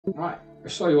Right, I'll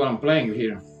show you what I'm playing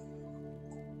here.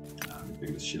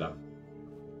 Pick this shit up.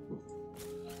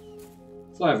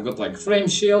 So I've got like flame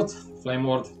shield, flame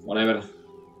ward, whatever,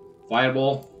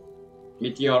 fireball,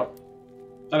 meteor,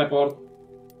 teleport,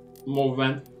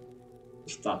 movement,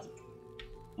 static.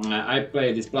 I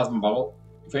play this plasma bubble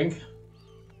thing.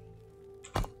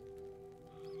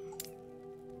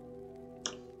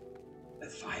 A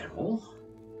fireball?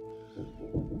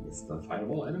 It's not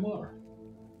fireball anymore.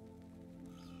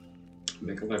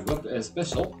 Because I've got a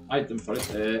special item for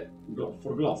it,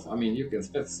 for glove. I mean, you can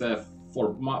spec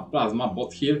for plasma,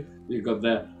 but here you got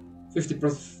the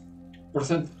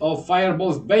 50% of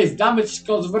fireball's base damage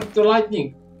converted to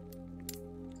lightning.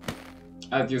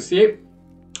 As you see.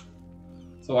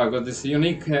 So I got this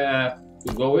unique to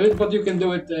go with it, but you can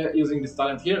do it using this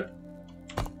talent here.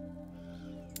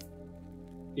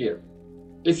 Here.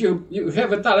 If you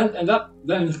have a talent and that,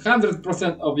 then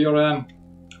 100% of your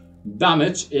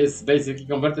damage is basically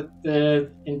converted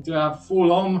into a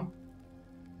full-on,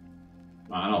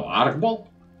 I don't know, arc ball.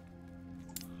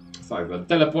 So I've got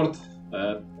teleport,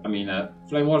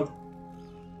 flame ward.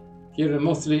 Here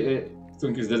mostly to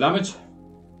increase the damage.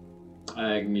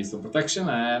 Give me some protection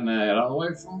and run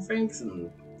away from things and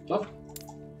stuff.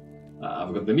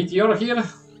 I've got the meteor here.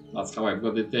 That's how I've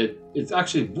got it. It's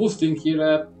actually boosting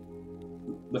here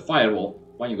the fireball.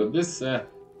 When you got this,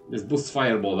 this boosts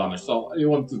fireball damage. So you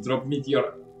want to drop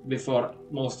meteor before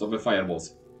most of the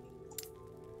fireballs.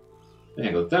 Then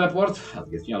I got teleport. That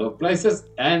gets me a lot of places.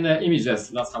 And images.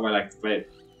 That's how I like to play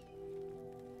it.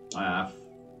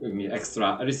 Give me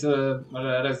extra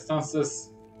resistances.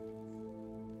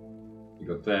 You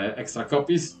got extra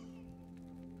copies.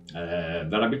 They're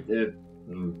a bit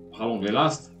how long they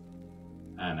last,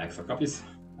 and extra copies.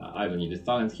 I don't need this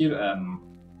talent here.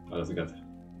 What else I got?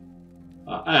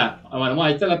 When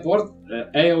I teleport,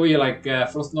 AoE like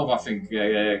Frost Nova thing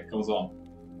comes on.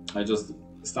 I just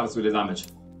starts with the damage,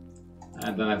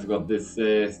 and then I've got this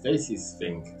stasis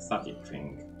thing, static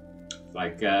thing,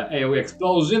 like AoE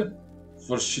explosion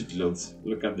for shitloads.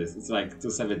 Look at this. It's like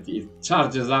 270. It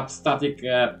charges up static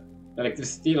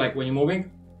electricity like when you're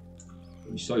moving.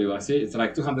 Let me show you. I see it's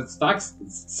like 200 stacks.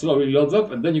 It slowly loads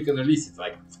up and then you can release it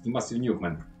like massive nuke,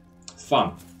 man. It's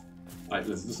fun. Alright,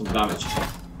 let's do some damage.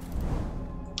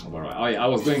 Alright, I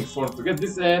was going for to get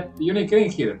this unique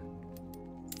ring here.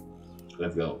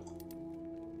 Let's go.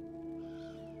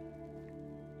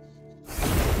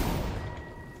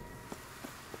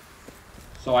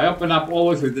 So I open up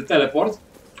always with the teleport,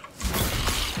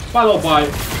 followed by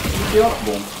meteor,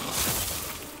 boom.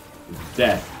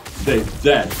 Dead. They're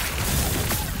dead.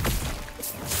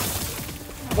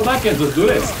 But I can just do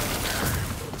this.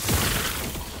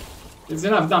 It's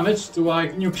enough damage to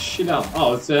like nuke shit out.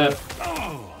 Oh, it's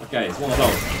okay, it's one of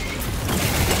those.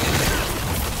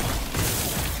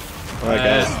 Alright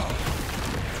guys,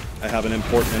 I have an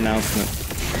important announcement.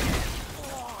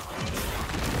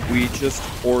 We just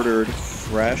ordered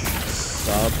fresh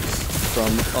subs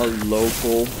from a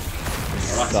local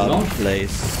sub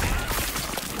place.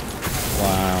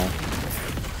 Wow.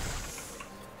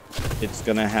 It's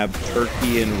gonna have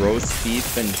turkey and roast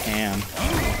beef and ham.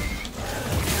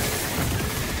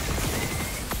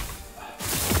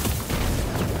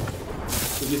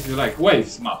 So this is like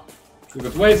waves map. You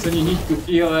got waves and you need to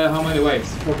kill how many waves?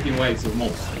 14 waves of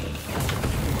most.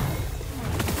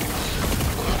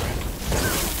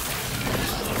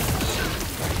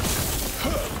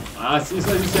 So you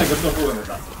see I got no problem with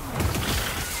that.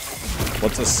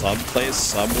 What's a sub place?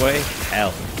 Subway?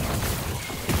 Hell.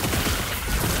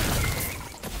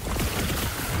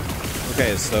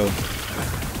 Okay, so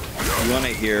you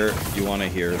wanna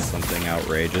hear something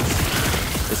outrageous?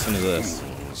 Listen to this.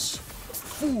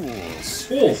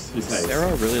 Fools, he says.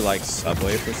 Sarah really likes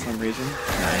Subway for some reason.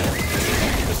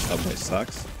 Because Subway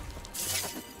sucks.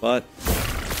 But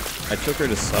I took her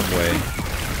to Subway,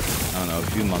 I don't know, a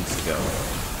few months ago.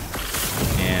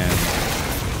 And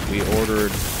we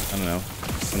ordered, I don't know,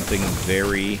 something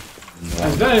very normal.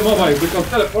 It's very mobile because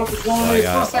teleport is only so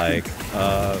I got like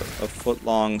a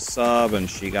foot-long sub, and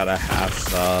she got a half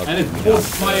sub. And it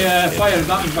boosts my fire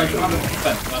damage by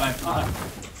 200% when I'm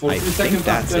for 3 seconds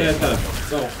after teleport.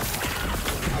 So.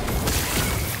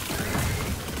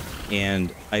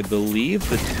 And I believe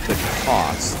that the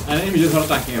cost and images are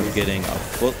attacking of getting a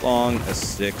foot-long, a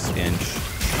 6-inch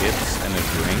chips and a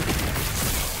drink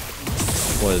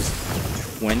was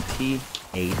 $28.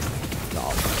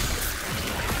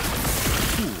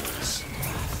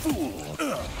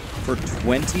 For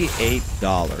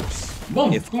 $28,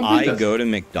 Boom, if I go to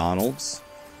McDonald's,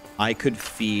 I could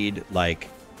feed like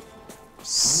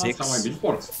six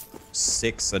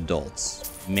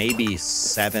adults, maybe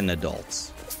 7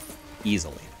 adults.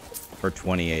 easily for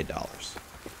 $28.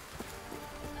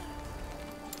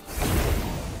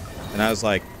 And I was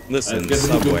like, listen,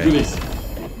 Subway,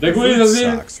 the food goodies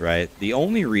sucks, right? The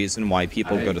only reason why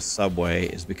people go to Subway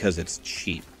is because it's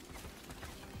cheap.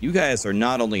 You guys are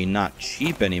not only not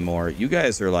cheap anymore, you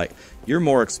guys are like, you're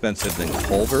more expensive than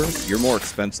Culver's, you're more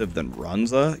expensive than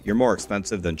Runza, you're more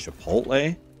expensive than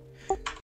Chipotle.